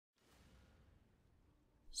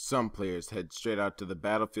Some players head straight out to the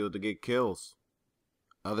battlefield to get kills.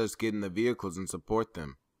 Others get in the vehicles and support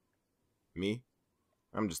them. Me?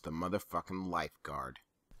 I'm just a motherfucking lifeguard.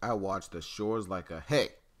 I watch the shores like a, hey,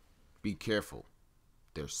 be careful.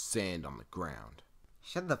 There's sand on the ground.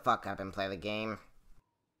 Shut the fuck up and play the game.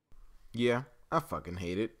 Yeah, I fucking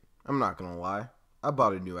hate it. I'm not gonna lie. I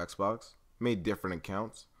bought a new Xbox, made different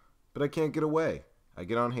accounts, but I can't get away. I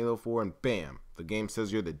get on Halo 4 and bam, the game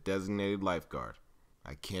says you're the designated lifeguard.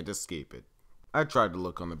 I can't escape it. I tried to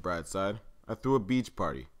look on the bright side. I threw a beach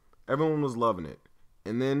party. Everyone was loving it.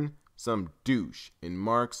 And then some douche in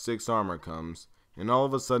Mark 6 armor comes, and all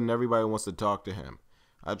of a sudden everybody wants to talk to him.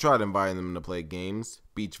 I tried inviting them to play games,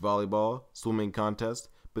 beach volleyball, swimming contest,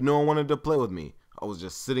 but no one wanted to play with me. I was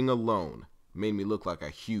just sitting alone. It made me look like a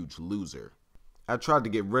huge loser. I tried to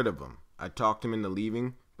get rid of him. I talked him into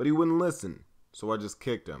leaving, but he wouldn't listen, so I just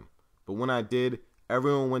kicked him. But when I did,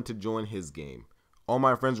 everyone went to join his game. All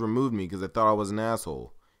my friends removed me because they thought I was an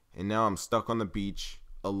asshole, and now I'm stuck on the beach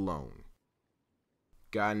alone.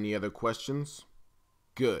 Got any other questions?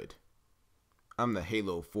 Good. I'm the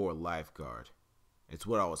Halo 4 lifeguard. It's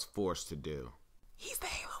what I was forced to do. He's the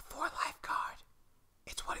Halo 4 lifeguard.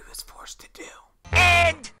 It's what he was forced to do.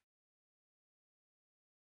 And...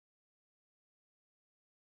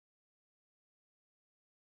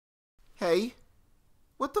 Hey,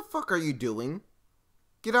 what the fuck are you doing?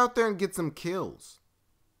 Get out there and get some kills.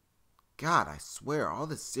 God, I swear, all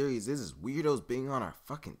this series is weirdos being on our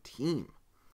fucking team.